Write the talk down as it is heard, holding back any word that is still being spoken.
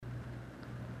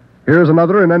Here's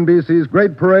another in NBC's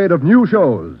great parade of new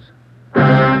shows.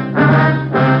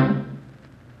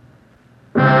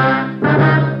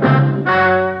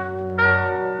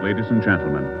 Ladies and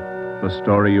gentlemen, the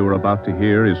story you are about to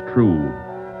hear is true.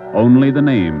 Only the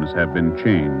names have been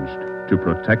changed to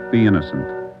protect the innocent.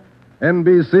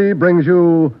 NBC brings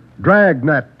you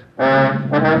Dragnet.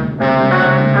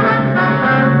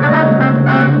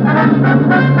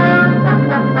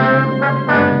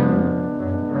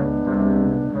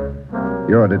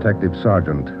 You're a detective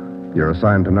sergeant. You're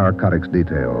assigned to narcotics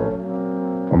detail.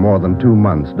 For more than 2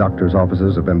 months, doctors'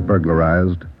 offices have been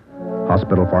burglarized,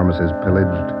 hospital pharmacies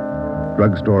pillaged,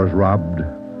 drugstores robbed,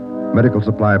 medical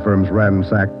supply firms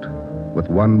ransacked, with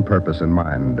one purpose in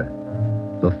mind: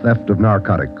 the theft of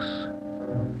narcotics.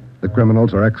 The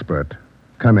criminals are expert,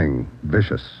 cunning,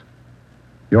 vicious.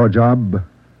 Your job,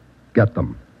 get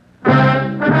them.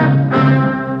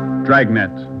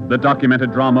 Dragnet, the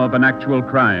documented drama of an actual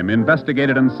crime,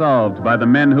 investigated and solved by the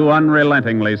men who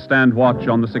unrelentingly stand watch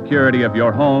on the security of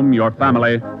your home, your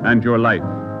family, and your life.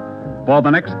 For the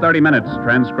next 30 minutes,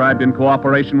 transcribed in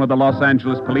cooperation with the Los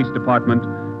Angeles Police Department,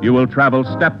 you will travel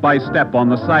step by step on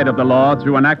the side of the law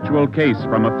through an actual case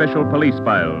from official police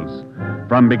files.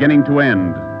 From beginning to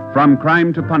end, from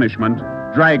crime to punishment,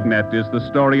 Dragnet is the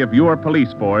story of your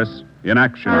police force in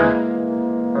action.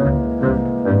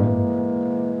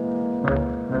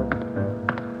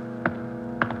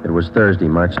 It was Thursday,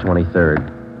 March 23rd.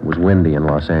 It was windy in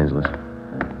Los Angeles.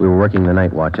 We were working the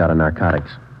night watch out of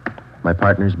Narcotics. My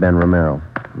partner's Ben Romero.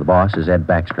 The boss is Ed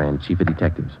Backstrand, chief of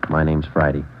detectives. My name's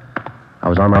Friday. I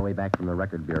was on my way back from the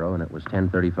record bureau, and it was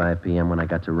 10:35 p.m. when I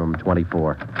got to room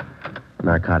 24.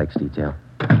 Narcotics detail.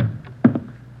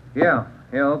 Yeah,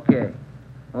 okay.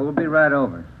 Well, we'll be right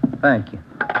over. Thank you.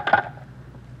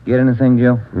 Get anything,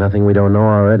 Joe? Nothing we don't know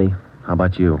already. How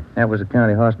about you? That was the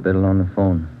county hospital on the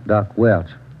phone. Doc Welch.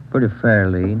 Pretty fair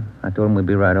lead. I told him we'd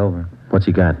be right over. What's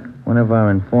he got? One of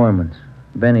our informants,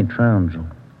 Benny Trounsel.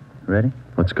 Ready?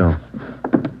 Let's go.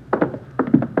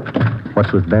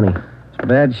 What's with Benny? It's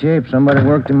bad shape. Somebody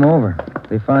worked him over.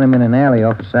 They found him in an alley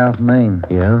off of South Main.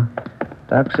 Yeah?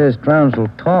 Doc says Trounsel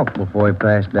talked before he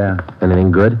passed out.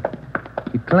 Anything good?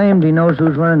 He claimed he knows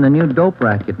who's running the new dope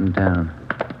racket in town.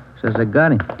 Says they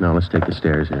got him. No, let's take the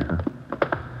stairs here, huh?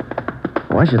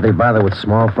 Why should they bother with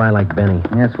small fry like Benny?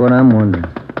 That's what I'm wondering.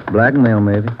 Blackmail,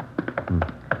 maybe.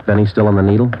 Benny's still on the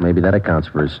needle? Maybe that accounts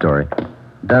for his story.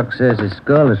 Doc says his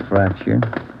skull is fractured.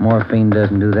 Morphine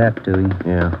doesn't do that to you.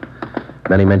 Yeah.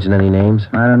 Benny mention any names?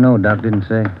 I don't know. Doc didn't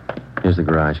say. Here's the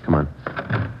garage. Come on.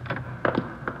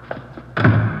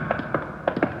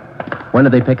 When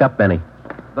did they pick up Benny?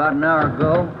 About an hour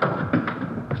ago.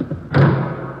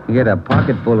 He had a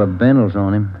pocket full of bundles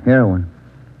on him. Heroin.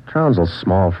 Trounsel's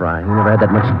small fry. He never had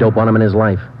that much dope on him in his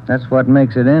life. That's what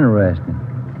makes it interesting.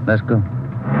 Let's go.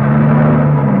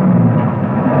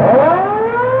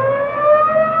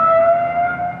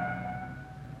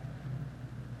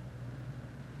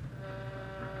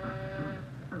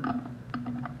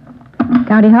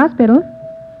 County Hospital?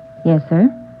 Yes, sir.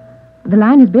 The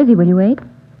line is busy. Will you wait?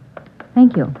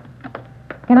 Thank you.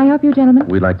 Can I help you, gentlemen?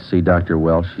 We'd like to see Dr.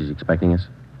 Welch. She's expecting us.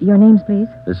 Your names, please?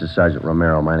 This is Sergeant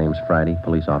Romero. My name's Friday,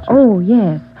 police officer. Oh,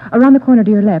 yes. Around the corner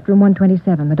to your left, room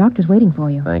 127. The doctor's waiting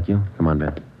for you. Thank you. Come on,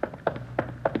 Ben.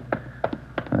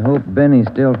 I hope Benny's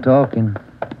still talking.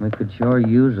 We could sure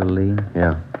use a lead.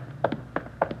 Yeah.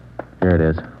 Here it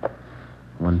is.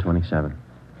 127.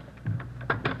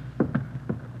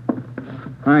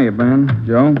 Hiya, Ben.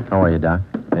 Joe? How are you, Doc?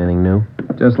 Anything new?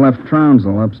 Just left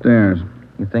Trounsel upstairs.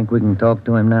 You think we can talk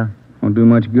to him now? Won't do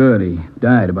much good. He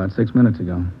died about 6 minutes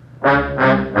ago.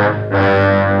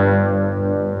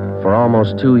 For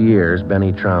almost 2 years,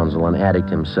 Benny Trounsel, an addict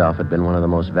himself, had been one of the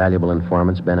most valuable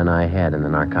informants Ben and I had in the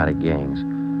narcotic gangs.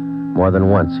 More than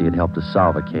once, he had helped us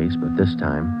solve a case, but this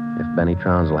time, if Benny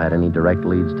Trounsel had any direct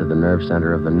leads to the nerve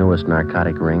center of the newest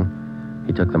narcotic ring,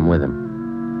 he took them with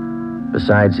him.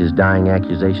 Besides his dying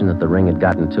accusation that the ring had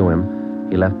gotten to him,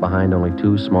 he left behind only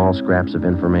 2 small scraps of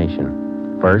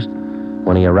information. First,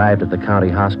 when he arrived at the county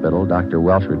hospital, Dr.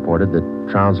 Welch reported that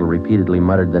Trounsel repeatedly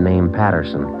muttered the name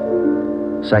Patterson.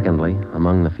 Secondly,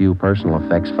 among the few personal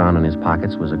effects found in his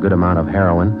pockets was a good amount of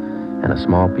heroin and a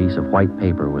small piece of white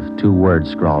paper with 2 words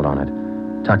scrawled on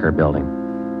it, Tucker Building.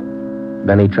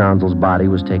 Benny Trounsel's body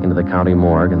was taken to the county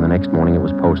morgue, and the next morning it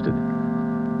was posted.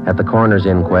 At the coroner's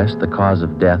inquest, the cause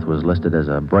of death was listed as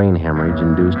a brain hemorrhage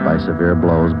induced by severe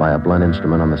blows by a blunt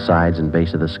instrument on the sides and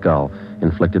base of the skull,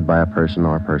 inflicted by a person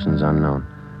or persons unknown.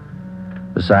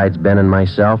 Besides Ben and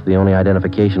myself, the only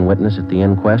identification witness at the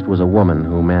inquest was a woman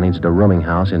who managed a rooming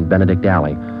house in Benedict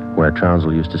Alley, where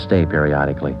Trounsel used to stay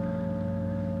periodically.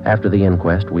 After the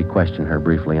inquest, we questioned her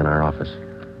briefly in our office.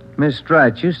 Miss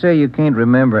Strite, you say you can't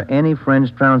remember any friends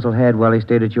Trounsel had while he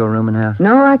stayed at your room and house?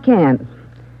 No, I can't.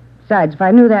 Besides, if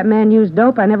I knew that man used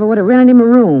dope, I never would have rented him a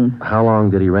room. How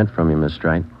long did he rent from you, Miss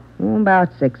Strite? About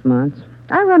 6 months.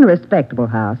 I run a respectable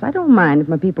house. I don't mind if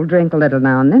my people drink a little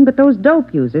now and then, but those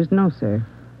dope users, no, sir.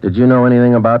 Did you know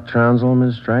anything about Trounsel,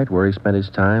 Miss Strite? Where he spent his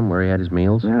time, where he had his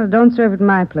meals? Well, don't serve at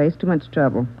my place. Too much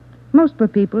trouble. Most of the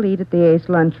people eat at the Ace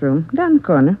lunchroom, down the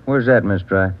corner. Where's that, Miss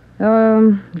Strite?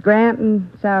 Grant and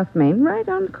South Main, right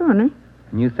on the corner.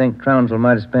 And you think Trounsel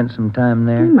might have spent some time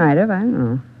there? He might have, I don't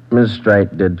know. Miss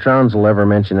Strite, did Trounsel ever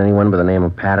mention anyone by the name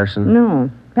of Patterson?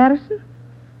 No. Patterson?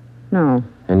 No.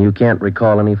 And you can't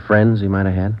recall any friends he might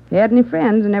have had? He had any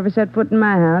friends and never set foot in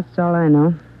my house. That's all I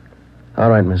know. All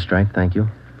right, Miss Strite, thank you.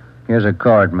 Here's a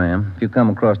card, ma'am. If you come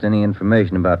across any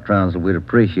information about Trounsel, we'd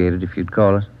appreciate it if you'd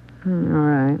call us. All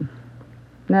right.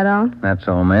 That all? That's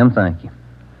all, ma'am. Thank you.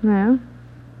 Well,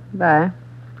 bye.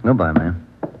 Goodbye, ma'am.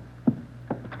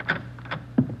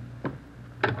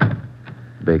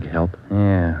 Big help.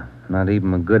 Yeah, not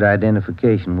even a good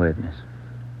identification witness.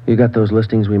 You got those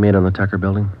listings we made on the Tucker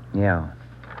building? Yeah.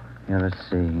 Yeah, let's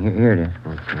see. Here it is.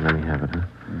 Okay, let me have it, huh?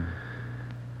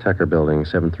 Tucker building,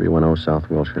 7310 South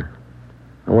Wilshire.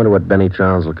 I wonder what Benny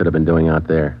Trounsel could have been doing out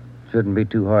there. Shouldn't be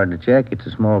too hard to check. It's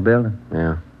a small building.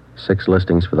 Yeah. 6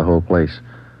 listings for the whole place.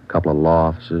 A couple of law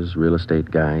offices, real estate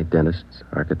guy, dentists,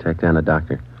 architect, and a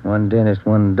doctor. One dentist,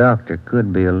 one doctor.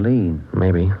 Could be a lead.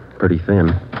 Maybe. Pretty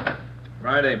thin.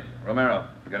 Friday, Romero.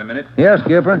 You got a minute? Yes,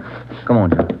 Skipper. Come on,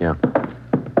 Joe. Yeah.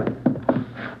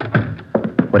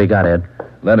 What do you got, Ed?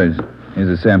 Letters. Here's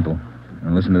a sample.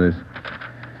 Now listen to this.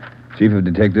 Chief of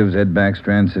Detectives, Ed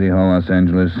Backstrand, City Hall, Los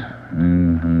Angeles.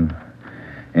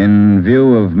 In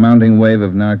view of mounting wave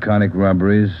of narcotic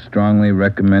robberies, strongly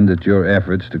recommend that your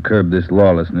efforts to curb this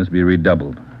lawlessness be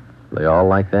redoubled. They all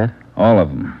like that? All of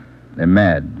them. They're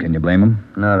mad. Can you blame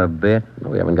them? Not a bit.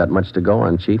 We haven't got much to go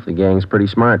on, Chief. The gang's pretty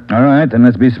smart. All right, then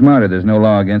let's be smarter. There's no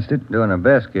law against it. Doing our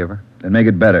best, Skipper. Then make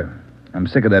it better. I'm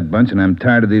sick of that bunch, and I'm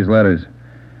tired of these letters.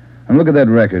 And look at that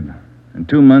record. In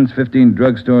 2 months, 15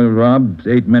 drugstore robs,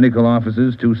 8 medical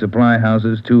offices, 2 supply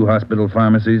houses, 2 hospital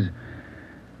pharmacies.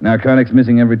 Narcotics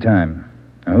missing every time.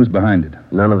 Now, who's behind it?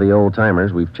 None of the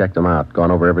old-timers. We've checked them out.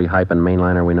 Gone over every hype and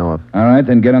mainliner we know of. All right,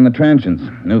 then get on the transients.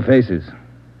 New faces.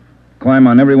 Climb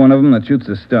on every one of them that shoots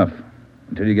the stuff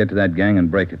until you get to that gang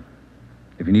and break it.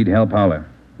 If you need help, holler.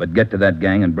 But get to that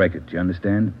gang and break it. You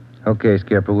understand? Okay,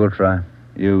 Skipper, we'll try.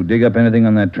 You dig up anything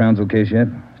on that Trounsel case yet?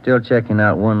 Still checking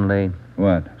out one lead.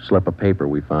 What? Slip of paper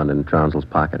we found in Trounsel's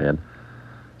pocket, Ed.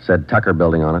 Said Tucker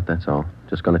building on it, that's all.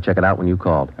 Just going to check it out when you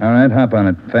called. All right, hop on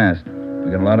it. Fast.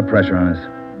 We got a lot of pressure on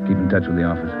us. Keep in touch with the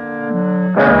office.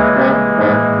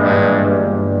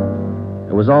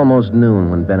 It was almost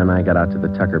noon when Ben and I got out to the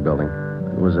Tucker building.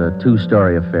 It was a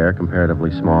 2-story affair,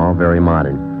 comparatively small, very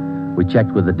modern. We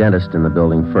checked with the dentist in the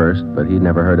building first, but he'd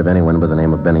never heard of anyone by the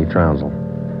name of Benny Trounsel.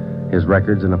 His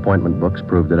records and appointment books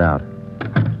proved it out.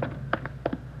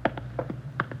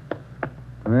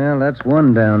 Well, that's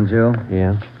one down, Joe.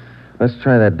 Yeah? Let's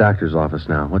try that doctor's office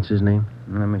now. What's his name?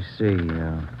 Let me see.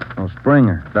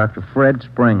 Springer. Dr. Fred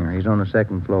Springer. He's on the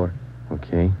 2nd floor.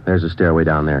 Okay. There's a stairway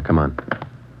down there. Come on.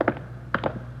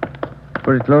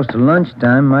 Pretty close to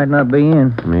lunchtime. Might not be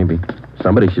in. Maybe.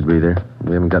 Somebody should be there.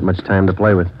 We haven't got much time to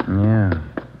play with. Yeah.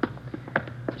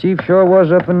 Chief sure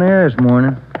was up in there this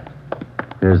morning.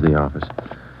 Here's the office.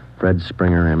 Fred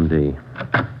Springer, M.D.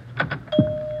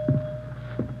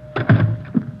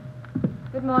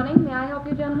 Good morning. May I help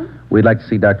you, gentlemen? We'd like to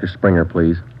see Dr. Springer,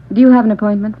 please. Do you have an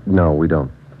appointment? No, we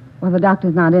don't. Well, the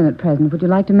doctor's not in at present. Would you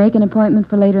like to make an appointment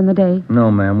for later in the day?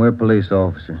 No, ma'am. We're police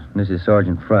officers. This is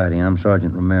Sergeant Friday. I'm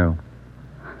Sergeant Romero.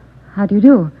 How do you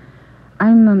do?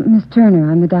 I'm Miss Turner.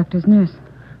 I'm the doctor's nurse.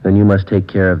 Then you must take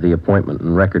care of the appointment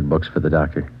and record books for the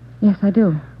doctor. Yes, I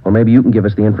do. Well, maybe you can give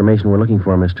us the information we're looking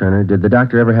for, Miss Turner. Did the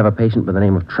doctor ever have a patient by the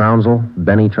name of Trounsel?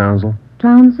 Benny Trounsel?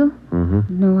 Trounsel? Mm-hmm.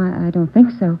 No, I don't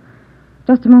think so.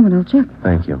 Just a moment. I'll check.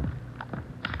 Thank you.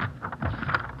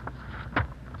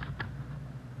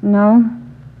 No.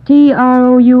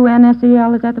 Trounsel.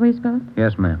 Is that the way you spell it?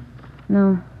 Yes, ma'am.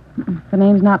 No. The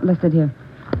name's not listed here.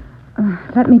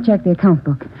 Let me check the account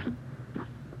book.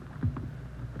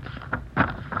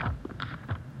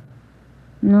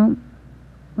 No.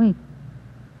 Wait.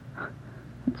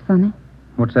 It's funny.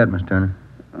 What's that, Miss Turner?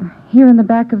 Here in the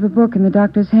back of the book in the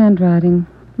doctor's handwriting.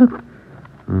 Look.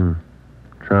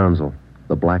 Trounsel,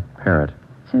 the Black Parrot.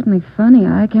 Certainly funny.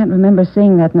 I can't remember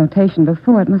seeing that notation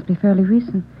before. It must be fairly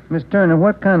recent. Miss Turner,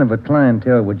 what kind of a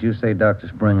clientele would you say Dr.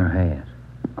 Springer has?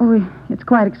 Oh, it's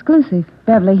quite exclusive.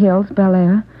 Beverly Hills, Bel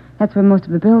Air. That's where most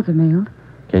of the bills are mailed.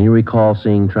 Can you recall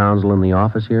seeing Trounsel in the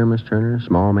office here, Miss Turner?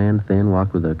 Small man, thin,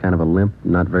 walked with a kind of a limp,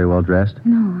 not very well dressed?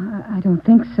 No, I don't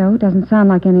think so. Doesn't sound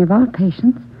like any of our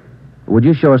patients. Would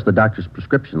you show us the doctor's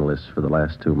prescription lists for the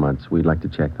last 2 months? We'd like to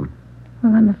check them.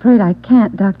 Well, I'm afraid I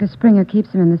can't. Dr. Springer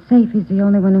keeps them in the safe. He's the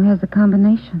only one who has the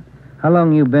combination. How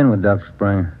long you been with Dr.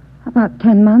 Springer? About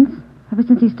 10 months. Ever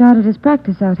since he started his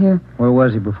practice out here. Where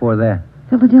was he before that?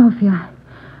 Philadelphia.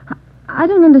 I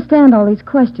don't understand all these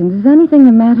questions. Is anything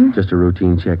the matter? Just a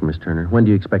routine check, Miss Turner. When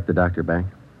do you expect the doctor back?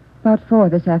 About 4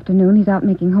 this afternoon. He's out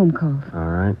making home calls. All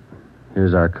right.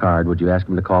 Here's our card. Would you ask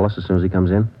him to call us as soon as he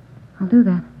comes in? I'll do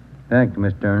that. Thank you,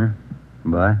 Miss Turner.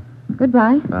 Bye.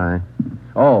 Goodbye. Bye.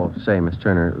 Oh, say, Miss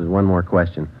Turner, there's one more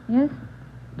question. Yes?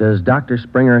 Does Dr.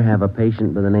 Springer have a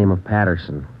patient by the name of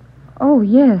Patterson? Oh,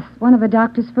 yes. One of the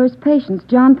doctor's first patients,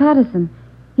 John Patterson.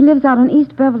 He lives out on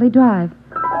East Beverly Drive.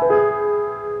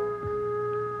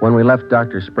 When we left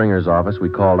Dr. Springer's office, we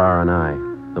called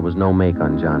R&I. There was no make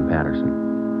on John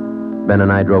Patterson. Ben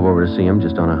and I drove over to see him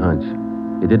just on a hunch.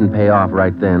 It didn't pay off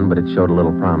right then, but it showed a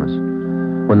little promise.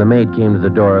 When the maid came to the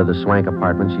door of the Swank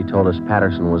apartment, she told us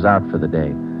Patterson was out for the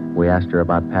day. We asked her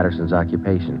about Patterson's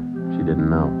occupation. She didn't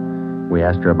know. We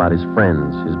asked her about his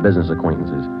friends, his business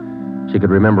acquaintances. She could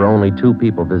remember only 2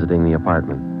 people visiting the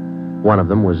apartment. One of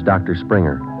them was Dr.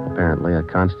 Springer, apparently a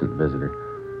constant visitor.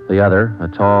 The other, a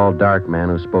tall, dark man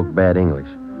who spoke bad English.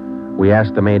 We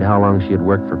asked the maid how long she had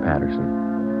worked for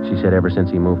Patterson. She said ever since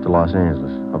he moved to Los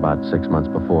Angeles, about 6 months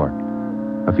before.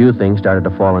 A few things started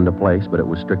to fall into place, but it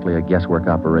was strictly a guesswork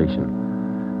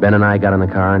operation. Ben and I got in the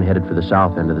car and headed for the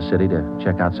south end of the city to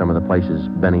check out some of the places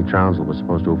Benny Trounsel was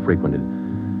supposed to have frequented.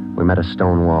 We met a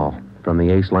stone wall. From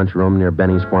the Ace lunchroom near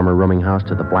Benny's former rooming house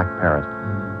to the Black Parrot.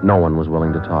 No one was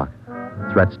willing to talk.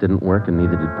 Threats didn't work, and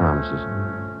neither did promises.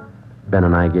 Ben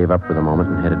and I gave up for the moment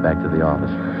and headed back to the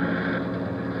office.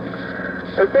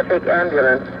 Pacific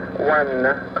Ambulance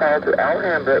 1, call to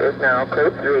Alhambra is now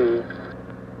code 3.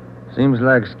 Seems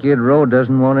like Skid Row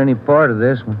doesn't want any part of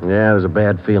this one. Yeah, there's a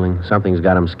bad feeling. Something's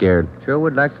got him scared. Sure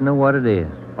would like to know what it is,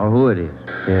 or who it is.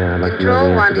 Yeah, I'd like to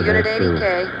know the Control 1 answer to Unit that, too.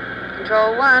 80K.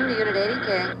 Control 1 to Unit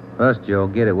 80K. Us, Joe.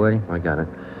 Get it, will you? I got it.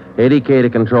 80K to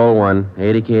Control 1.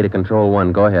 80K to Control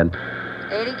 1. Go ahead.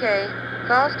 80K.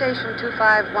 Call station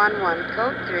 2511,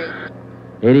 code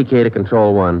 3. 80K to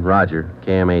Control 1. Roger.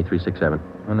 KMA 367.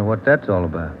 Wonder what that's all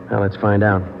about. Well, let's find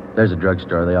out. There's a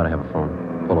drugstore. They ought to have a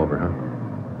phone. Pull over, huh?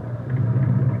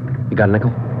 You got a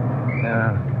nickel?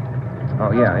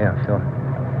 Oh, yeah, sure.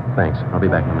 Thanks. I'll be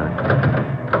back in a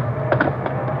minute.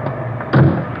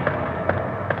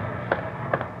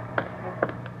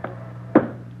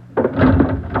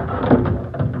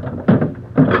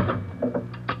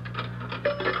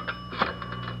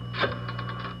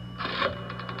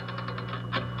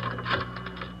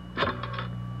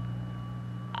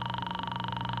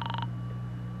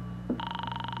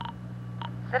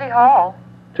 City Hall.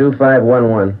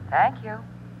 2511. Thank you.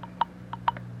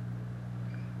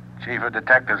 Chief of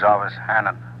Detective's Office,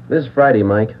 Hannon. This Friday,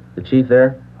 Mike. The chief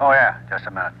there? Oh, yeah, just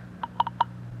a minute.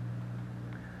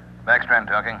 Backstrand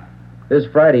talking. This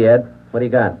Friday, Ed. What do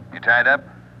you got? You tied up?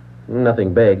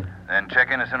 Nothing big. Then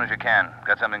check in as soon as you can.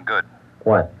 Got something good.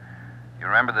 What? You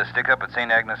remember the stick-up at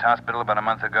St. Agnes Hospital about a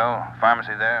month ago?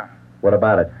 Pharmacy there? What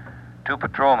about it? 2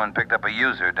 patrolmen picked up a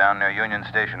user down near Union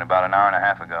Station about an hour and a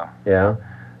half ago. Yeah?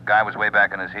 Guy was way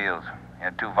back on his heels. He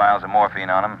had 2 vials of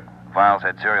morphine on him. Vials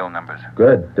had serial numbers.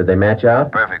 Good. Did they match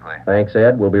out? Perfectly. Thanks,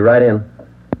 Ed. We'll be right in.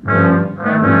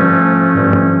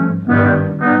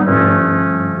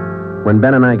 When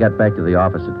Ben and I got back to the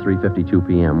office at 3:52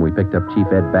 p.m., we picked up Chief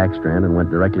Ed Backstrand and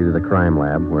went directly to the crime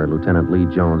lab, where Lieutenant Lee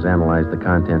Jones analyzed the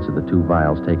contents of the 2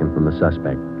 vials taken from the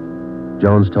suspect.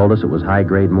 Jones told us it was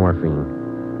high-grade morphine.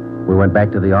 We went back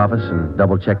to the office and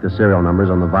double-checked the serial numbers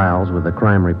on the vials with the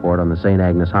crime report on the St.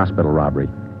 Agnes Hospital robbery.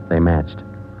 They matched.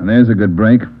 And there's a good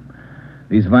break.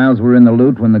 These vials were in the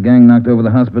loot when the gang knocked over the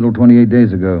hospital 28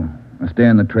 days ago. Now stay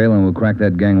on the trail and we'll crack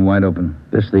that gang wide open.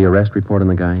 This the arrest report on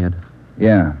the guy, Ed?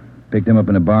 Yeah. Picked him up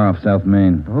in a bar off South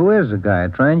Main. Who is the guy? A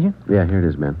transient? Yeah, here it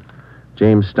is, Ben.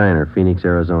 James Steiner, Phoenix,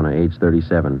 Arizona, age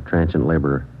 37, transient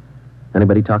laborer.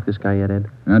 Anybody talk this guy yet, Ed?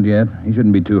 Not yet. He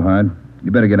shouldn't be too hard.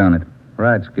 You better get on it.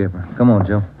 Right, Skipper. Come on,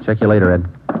 Joe. Check you later, Ed.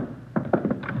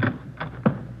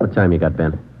 What time you got,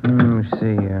 Ben? Let me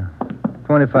see here.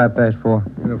 25 past 4.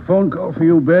 Got a phone call for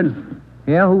you, Ben?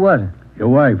 Yeah, who was it? Your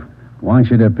wife. Wants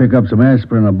you to pick up some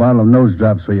aspirin and a bottle of nose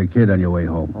drops for your kid on your way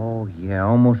home. Oh, yeah,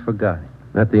 almost forgot.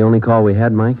 That the only call we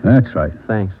had, Mike? That's right.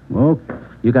 Thanks. Okay.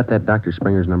 You got that Dr.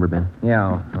 Springer's number, Ben?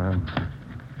 Yeah,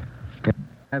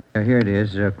 here it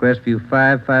is. Crestview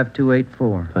 5,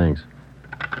 5284. Thanks.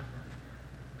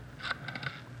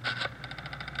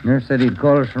 Nurse said he'd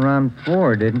call us around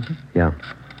 4, didn't she? Yeah.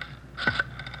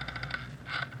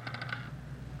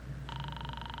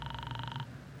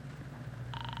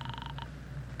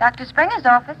 Dr. Springer's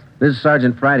office? This is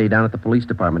Sergeant Friday down at the police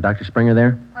department. Dr. Springer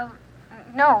there? Well,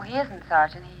 no, he isn't,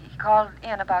 Sergeant. He called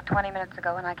in about 20 minutes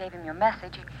ago, and I gave him your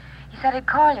message. He said he'd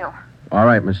call you. All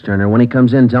right, Miss Turner. When he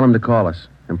comes in, tell him to call us.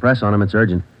 Impress on him it's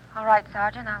urgent. All right,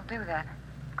 Sergeant, I'll do that.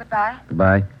 Goodbye.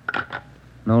 Goodbye.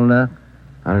 No luck?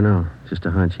 I don't know. Just a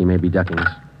hunch. He may be ducking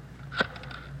us.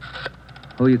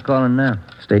 Who are you calling now?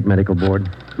 State Medical Board.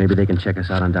 Maybe they can check us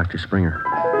out on Dr. Springer.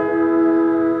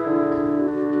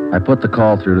 I put the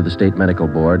call through to the State Medical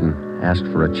Board and asked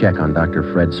for a check on Dr.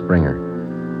 Fred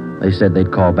Springer. They said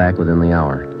they'd call back within the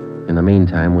hour. In the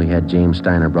meantime, we had James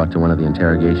Steiner brought to one of the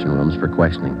interrogation rooms for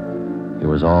questioning. It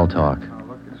was all talk. Oh,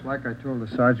 look, it's like I told the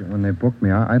sergeant when they booked me.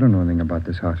 I don't know anything about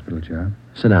this hospital job.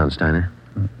 Sit down, Steiner.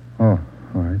 Oh,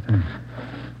 all right, thanks.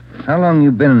 How long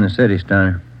you been in the city,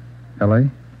 Steiner? L.A.?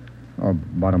 Oh,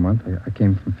 about a month. I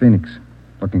came from Phoenix,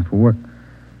 looking for work.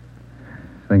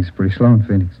 Things are pretty slow in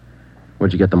Phoenix.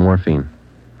 Where'd you get the morphine?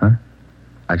 Huh?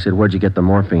 I said, where'd you get the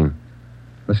morphine?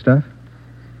 The stuff?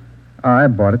 I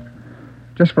bought it.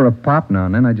 Just for a pop now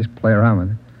and then. I just play around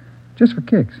with it. Just for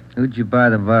kicks. Who'd you buy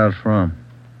the vials from?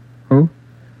 Who?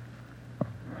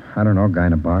 I don't know. A guy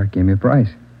in a bar gave me a price.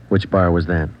 Which bar was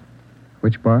that?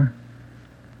 Which bar?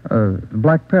 The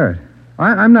Black Parrot.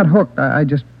 I'm not hooked. I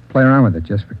just play around with it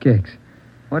just for kicks.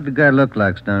 What'd the guy look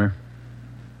like, Steiner?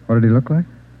 What did he look like?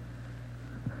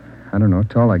 I don't know.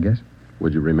 Tall, I guess.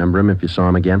 Would you remember him if you saw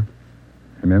him again?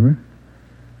 Remember?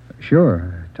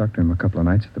 Sure. I talked to him a couple of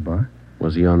nights at the bar.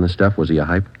 Was he on the stuff? Was he a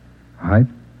hype? Hype?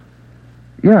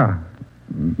 Yeah,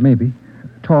 maybe.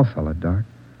 Tall fella, dark.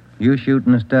 You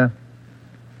shooting the stuff?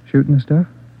 Shooting the stuff?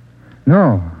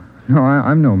 No,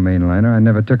 I'm no mainliner. I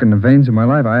never took in the veins in my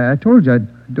life. I told you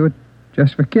I'd do it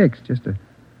just for kicks, just to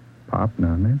pop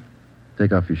now and then.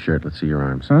 Take off your shirt. Let's see your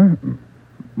arms. Huh?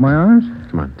 My arms?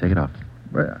 Come on, take it off.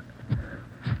 Well,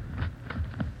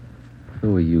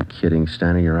 who are you kidding,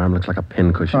 Steiner? Your arm looks like a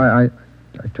pincushion. I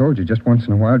told you, just once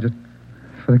in a while, just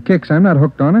for the kicks. I'm not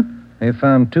hooked on it. They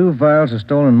found 2 vials of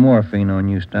stolen morphine on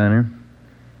you, Steiner.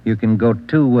 You can go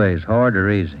 2 ways, hard or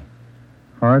easy.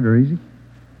 Hard or easy?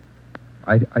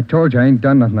 I told you I ain't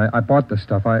done nothing. I bought the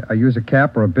stuff. I use a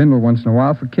cap or a bindle once in a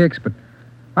while for kicks, but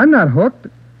I'm not hooked.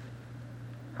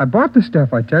 I bought the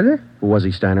stuff, I tell you. Who was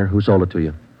he, Steiner? Who sold it to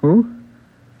you? Who?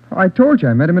 I told you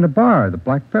I met him in a bar, the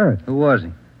Black Parrot. Who was he?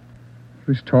 He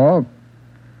was tall.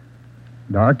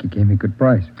 Dark. He gave me a good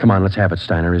price. Come on, let's have it,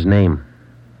 Steiner. His name.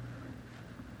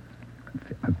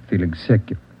 I'm feeling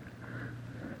sick.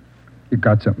 You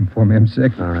got something for me? I'm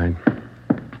sick. All right.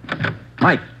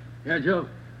 Mike. Yeah, Joe.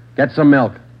 Get some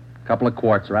milk. A couple of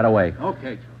quarts right away.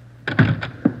 Okay, Joe.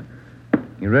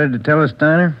 You ready to tell us,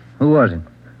 Steiner? Who was he?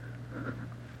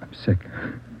 I'm sick.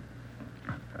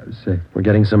 I'm sick. We're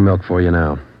getting some milk for you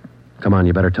now. Come on,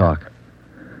 you better talk.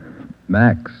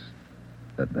 Max.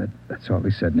 That's all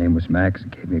he said. Name was Max. He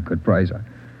gave me a good price.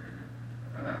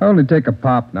 I only take a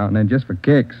pop now and then just for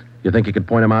kicks. You think you could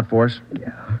point him out for us?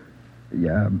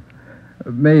 Yeah,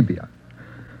 maybe.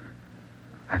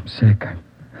 I'm sick. I'm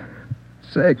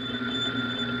sick.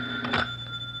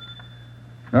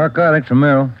 Narcotics from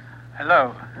Merrill.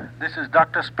 Hello. This is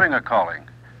Dr. Springer calling.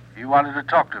 You wanted to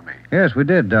talk to me. Yes, we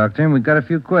did, Doctor. And we've got a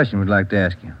few questions we'd like to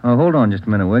ask you. Oh, hold on just a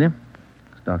minute, will you?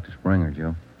 It's Dr. Springer,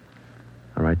 Joe.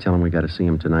 All right, tell him we got to see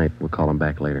him tonight. We'll call him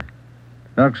back later.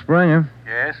 Dr. Springer?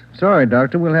 Yes? Sorry,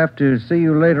 Doctor. We'll have to see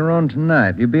you later on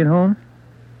tonight. You be at home?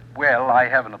 Well, I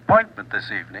have an appointment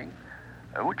this evening.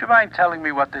 Would you mind telling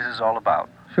me what this is all about?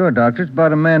 Sure, Doctor. It's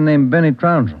about a man named Benny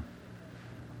Trounsel.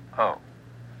 Oh.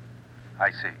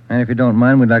 I see. And if you don't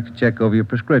mind, we'd like to check over your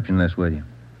prescription list with you.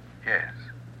 Yes.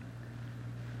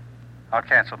 I'll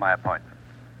cancel my appointment.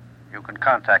 You can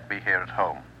contact me here at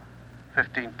home.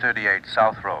 1538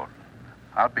 South Road.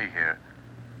 I'll be here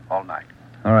all night.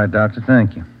 All right, Doctor.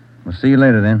 Thank you. We'll see you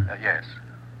later, then. Yes.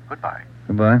 Goodbye.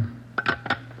 Goodbye.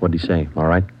 What'd he say? All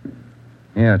right?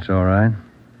 Yeah, it's all right.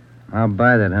 I'll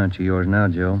buy that hunch of yours now,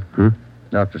 Joe.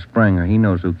 Dr. Springer, he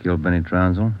knows who killed Benny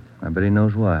Trounsel. I bet he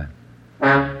knows why.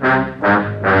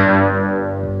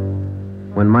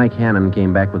 When Mike Hannon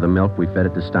came back with the milk, we fed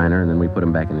it to Steiner, and then we put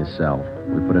him back in his cell.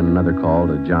 We put in another call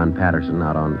to John Patterson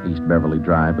out on East Beverly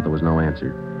Drive, but there was no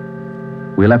answer.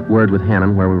 We left word with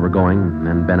Hannon where we were going, and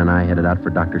then Ben and I headed out for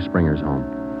Dr. Springer's home.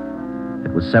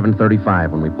 It was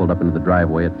 7:35 when we pulled up into the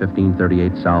driveway at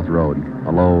 1538 South Road,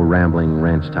 a low, rambling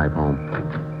ranch-type home.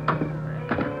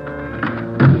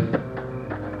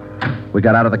 We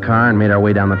got out of the car and made our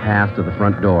way down the path to the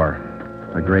front door.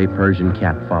 A gray Persian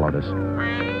cat followed us.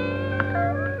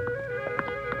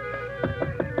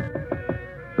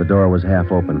 door was half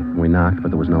open. We knocked,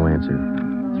 but there was no answer.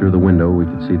 Through the window, we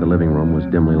could see the living room was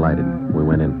dimly lighted. We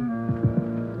went in.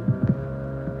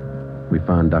 We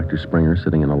found Dr. Springer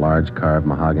sitting in a large carved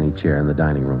mahogany chair in the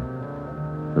dining room.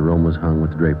 The room was hung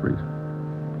with draperies.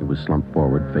 He was slumped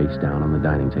forward, face down on the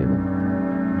dining table.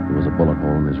 There was a bullet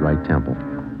hole in his right temple.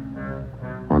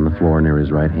 On the floor near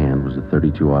his right hand was a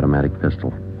 .32 automatic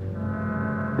pistol.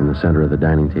 In the center of the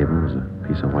dining table was a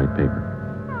piece of white paper.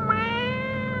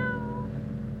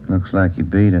 Looks like he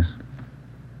beat us.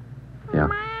 Yeah.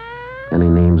 Any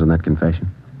names on that confession?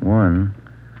 One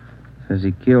says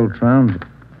he killed Trounsel.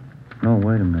 No,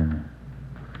 wait a minute.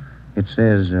 It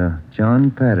says,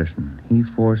 John Patterson. He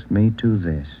forced me to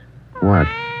this. What?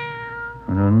 I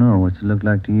don't know. What's it look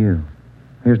like to you?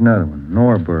 Here's another one.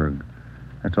 Norberg.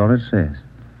 That's all it says.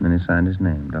 Then he signed his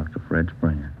name, Dr. Fred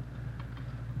Springer.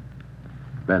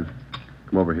 Ben,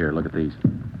 come over here. Look at these.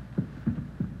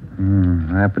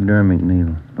 Hypodermic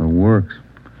needle. It works.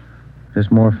 Is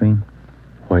this morphine?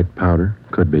 White powder.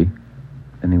 Could be.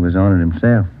 Then he was on it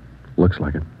himself. Looks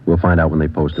like it. We'll find out when they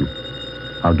post him.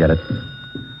 I'll get it.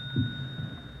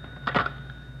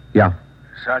 Yeah.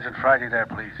 Sergeant Friday there,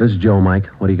 please. This is Joe, Mike.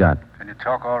 What do you got? Can you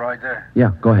talk all right there?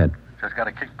 Yeah, go ahead. Just got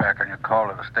a kickback on your call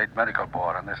to the State Medical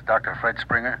Board on this Dr. Fred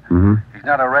Springer. Mm-hmm. He's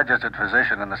not a registered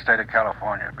physician in the state of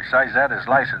California. Besides that, his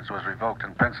license was revoked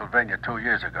in Pennsylvania 2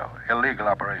 years ago. Illegal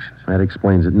operations. That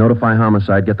explains it. Notify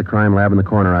homicide. Get the crime lab in the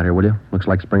corner out here, will you? Looks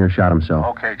like Springer shot himself.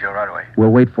 Okay, Joe, right away.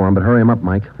 We'll wait for him, but hurry him up,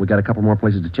 Mike. We got a couple more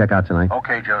places to check out tonight.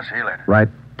 Okay, Joe, see you later. Right.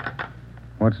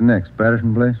 What's next?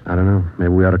 Patterson place? I don't know. Maybe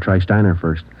we ought to try Steiner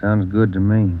first. Sounds good to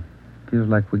me. Feels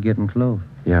like we're getting close.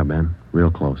 Yeah, Ben.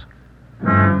 Real close.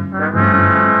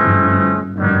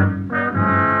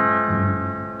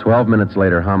 12 minutes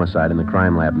later, homicide and the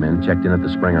crime lab men checked in at the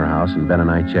Springer house, and Ben and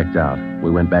I checked out.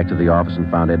 We went back to the office and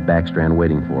found Ed Backstrand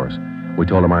waiting for us. We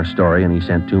told him our story, and he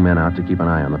sent 2 men out to keep an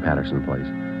eye on the Patterson place.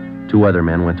 2 other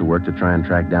men went to work to try and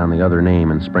track down the other name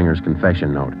in Springer's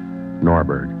confession note,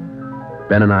 Norberg.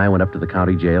 Ben and I went up to the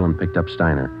county jail and picked up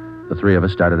Steiner. The 3 of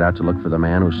us started out to look for the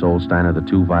man who sold Steiner the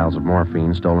 2 vials of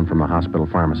morphine stolen from the hospital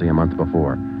pharmacy a month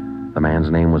before. The man's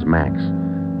name was Max.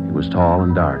 He was tall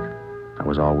and dark. That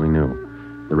was all we knew.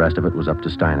 The rest of it was up to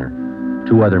Steiner.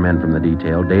 2 other men from the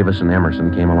detail, Davis and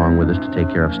Emerson, came along with us to take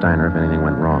care of Steiner if anything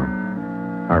went wrong.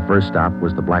 Our first stop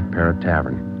was the Black Parrot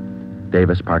Tavern.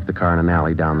 Davis parked the car in an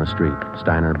alley down the street.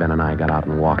 Steiner, Ben, and I got out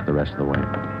and walked the rest of the way.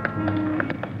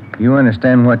 You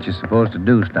understand what you're supposed to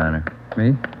do, Steiner?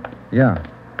 Me? Yeah.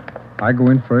 I go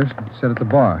in first and sit at the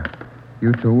bar.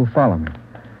 You 2 will follow me.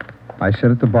 I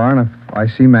sit at the bar, and if I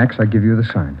see Max, I give you the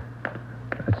sign.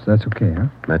 That's okay, huh?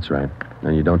 That's right.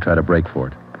 And you don't try to break for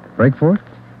it. Break for it?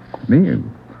 Me?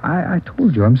 I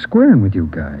told you, I'm squaring with you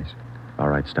guys. All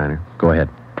right, Steiner. Go ahead.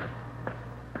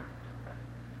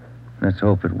 Let's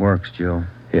hope it works, Joe.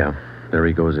 Yeah. There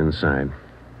he goes inside.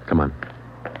 Come on.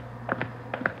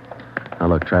 Now,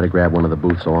 look, try to grab one of the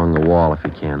booths along the wall if you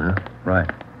can, huh? Right.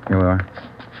 Here we are.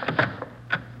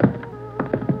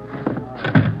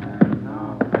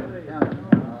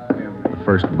 The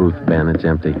first booth, Ben, it's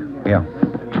empty. Yeah.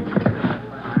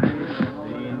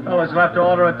 Fellas left to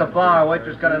order at the bar.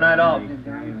 Waitress got a night off.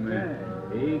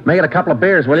 Make it a couple of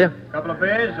beers, will you? Couple of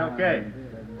beers? Okay.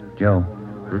 Joe.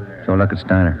 Joe, look at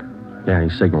Steiner. Yeah,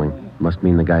 he's signaling. Must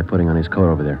mean the guy putting on his coat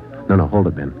over there. No, hold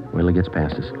it, Ben. Wait till he gets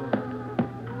past us.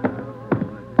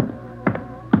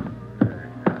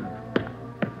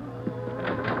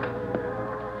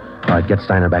 All right, get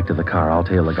Steiner back to the car. I'll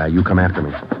tail the guy. You come after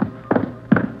me.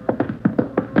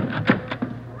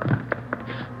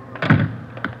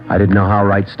 I didn't know how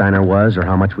right Steiner was or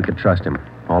how much we could trust him.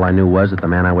 All I knew was that the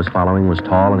man I was following was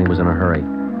tall and he was in a hurry.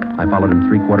 I followed him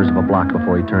 3/4 of a block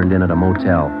before he turned in at a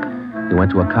motel. He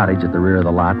went to a cottage at the rear of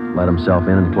the lot, let himself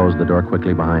in, and closed the door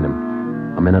quickly behind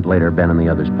him. A minute later, Ben and the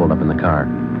others pulled up in the car.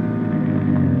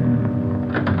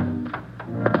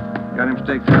 Got him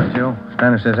staked out, Joe.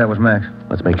 Steiner says that was Max.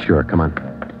 Let's make sure. Come on.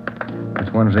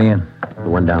 Which one's he in? The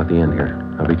one down at the end here.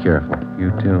 Now be careful.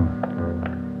 You too.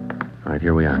 All right,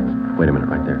 here we are. Wait a minute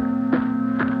right there.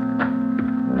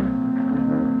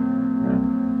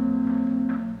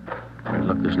 All right,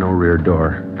 look, there's no rear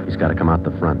door. He's got to come out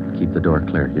the front. Keep the door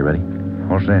clear. You ready?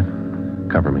 All set.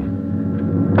 Cover me.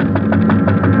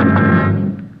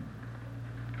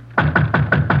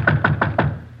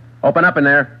 Open up in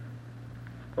there.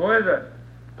 Who is it?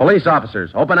 Police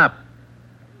officers, open up.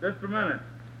 Just a minute.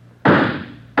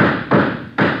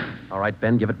 All right,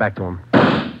 Ben, give it back to him.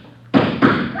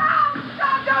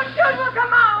 Don't shoot, we'll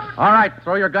come out. All right,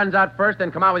 throw your guns out first,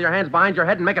 then come out with your hands behind your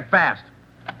head and make it fast.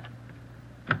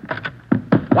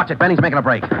 Watch it, Ben, he's making a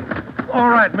break. Where All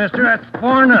right, mister. That's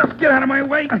far enough. Get out of my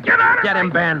way. Get out of Get him,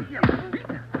 Ben.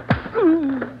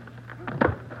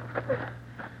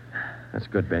 That's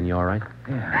good, Ben. You all right?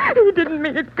 He didn't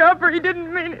mean it, Copper. He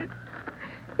didn't mean it.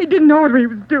 He didn't know what he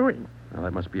was doing. Well,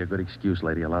 that must be a good excuse,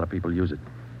 lady. A lot of people use it.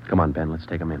 Come on, Ben. Let's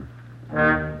take him in.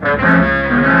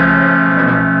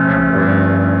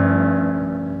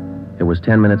 It was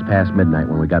 10 minutes past midnight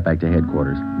when we got back to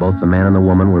headquarters. Both the man and the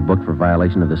woman were booked for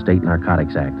violation of the State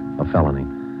Narcotics Act, a felony.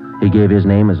 He gave his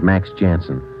name as Max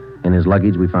Jansen. In his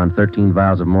luggage, we found 13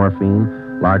 vials of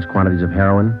morphine, large quantities of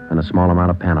heroin, and a small amount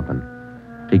of Panopin.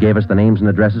 He gave us the names and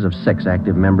addresses of 6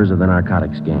 active members of the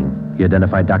narcotics gang. He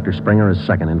identified Dr. Springer as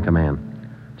second in command.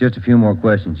 Just a few more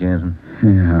questions, Jansen.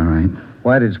 Yeah, all right.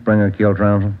 Why did Springer kill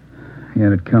Trounsel? He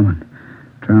had it coming.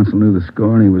 Trounsel knew the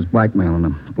score, and he was blackmailing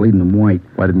them, bleeding them white.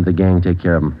 Why didn't the gang take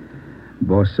care of him? The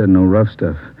boss said no rough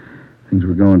stuff. Things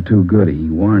were going too good. He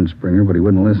warned Springer, but he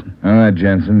wouldn't listen. All right,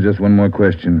 Jensen, just one more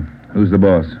question. Who's the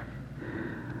boss?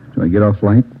 Do I get off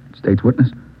light? State's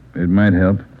witness? It might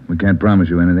help. We can't promise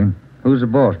you anything. Who's the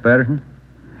boss, Patterson?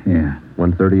 Yeah.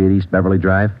 138 East Beverly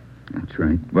Drive? That's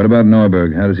right. What about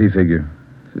Norberg? How does he figure?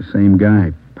 It's the same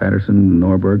guy. Patterson and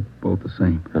Norberg, both the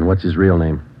same. And what's his real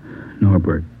name?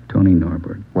 Norberg. Tony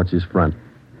Norberg. What's his front?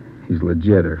 He's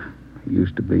legit, or he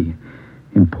used to be.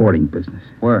 Importing business.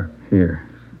 Where? Here.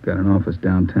 Got an office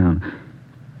downtown.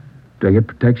 Do I get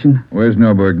protection? Where's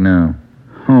Norberg now?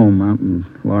 Home out in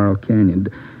Laurel Canyon.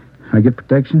 Do I get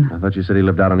protection? I thought you said he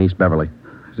lived out on East Beverly.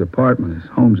 His apartment, his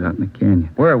home's out in the canyon.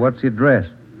 Where? What's the address?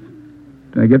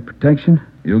 Do I get protection?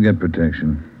 You'll get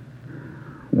protection.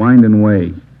 Winden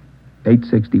Way.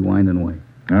 860 Winden Way.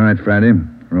 All right, Friday.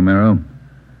 Romero,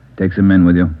 take some men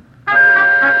with you.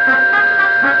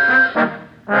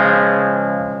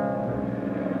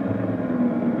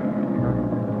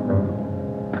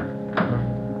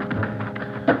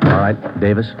 All right,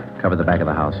 Davis, cover the back of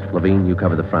the house. Levine, you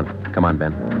cover the front. Come on,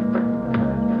 Ben.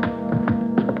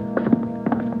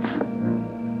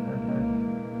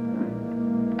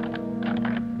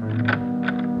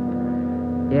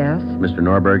 Yes? Mr.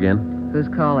 Norberg in? Who's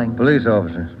calling? Police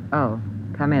officers. Oh,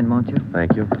 come in, won't you?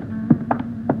 Thank you.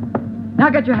 Now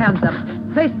get your hands up.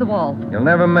 Face the wall. You'll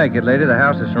never make it, lady. The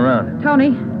house is surrounded.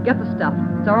 Tony, get the stuff.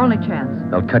 It's our only chance.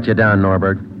 They'll cut you down,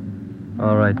 Norberg.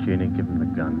 All right, Jeannie, give him the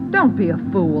gun. Don't be a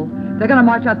fool. They're going to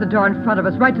march out the door in front of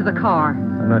us, right to the car.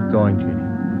 I'm not going,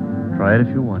 Jeannie. Try it if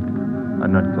you want.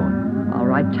 I'm not going. All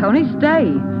right, Tony,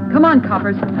 stay. Come on,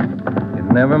 coppers.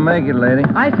 You'll never make it, lady.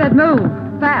 I said move.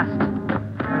 Fast.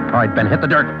 All right, Ben, hit the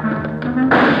dirt.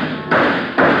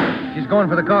 She's going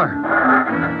for the car.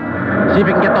 See if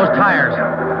you can get those tires.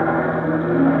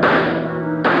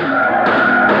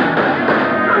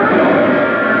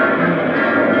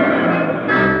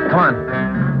 Come on.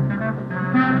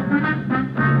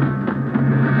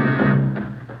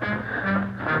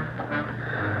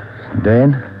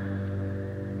 Dan?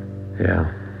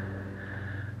 Yeah.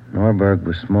 Norberg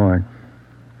was smart.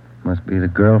 Must be the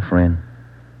girlfriend.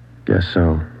 Guess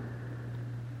so.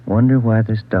 Wonder why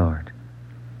they start.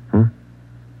 Hmm?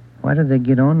 Why do they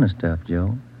get on the stuff,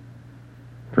 Joe?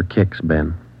 For kicks,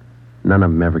 Ben. None of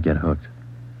them ever get hooked.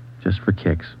 Just for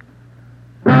kicks.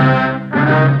 The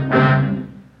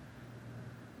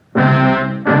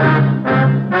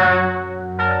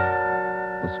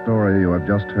story you have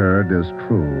just heard is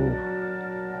true.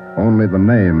 Only the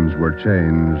names were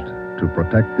changed to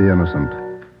protect the innocent.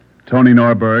 Tony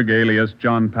Norberg, alias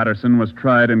John Patterson, was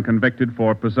tried and convicted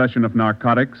for possession of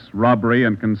narcotics, robbery,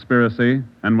 and conspiracy,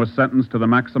 and was sentenced to the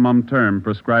maximum term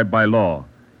prescribed by law,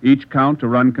 each count to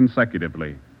run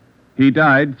consecutively. He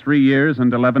died 3 years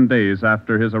and 11 days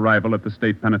after his arrival at the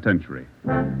state penitentiary.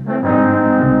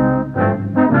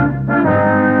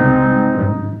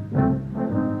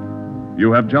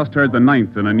 You have just heard the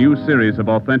 9th in a new series of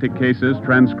authentic cases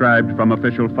transcribed from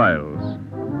official files.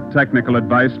 Technical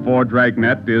advice for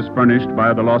Dragnet is furnished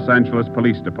by the Los Angeles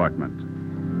Police Department.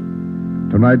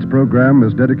 Tonight's program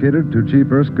is dedicated to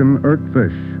Chief Erskine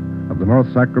Fish of the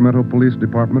North Sacramento Police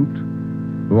Department,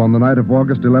 who on the night of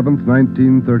August 11th,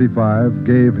 1935,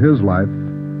 gave his life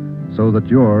so that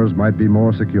yours might be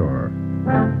more secure.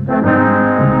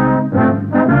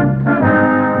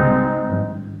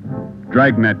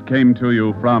 Dragnet came to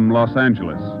you from Los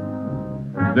Angeles.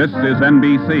 This is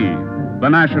NBC, the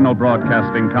national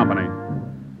broadcasting company.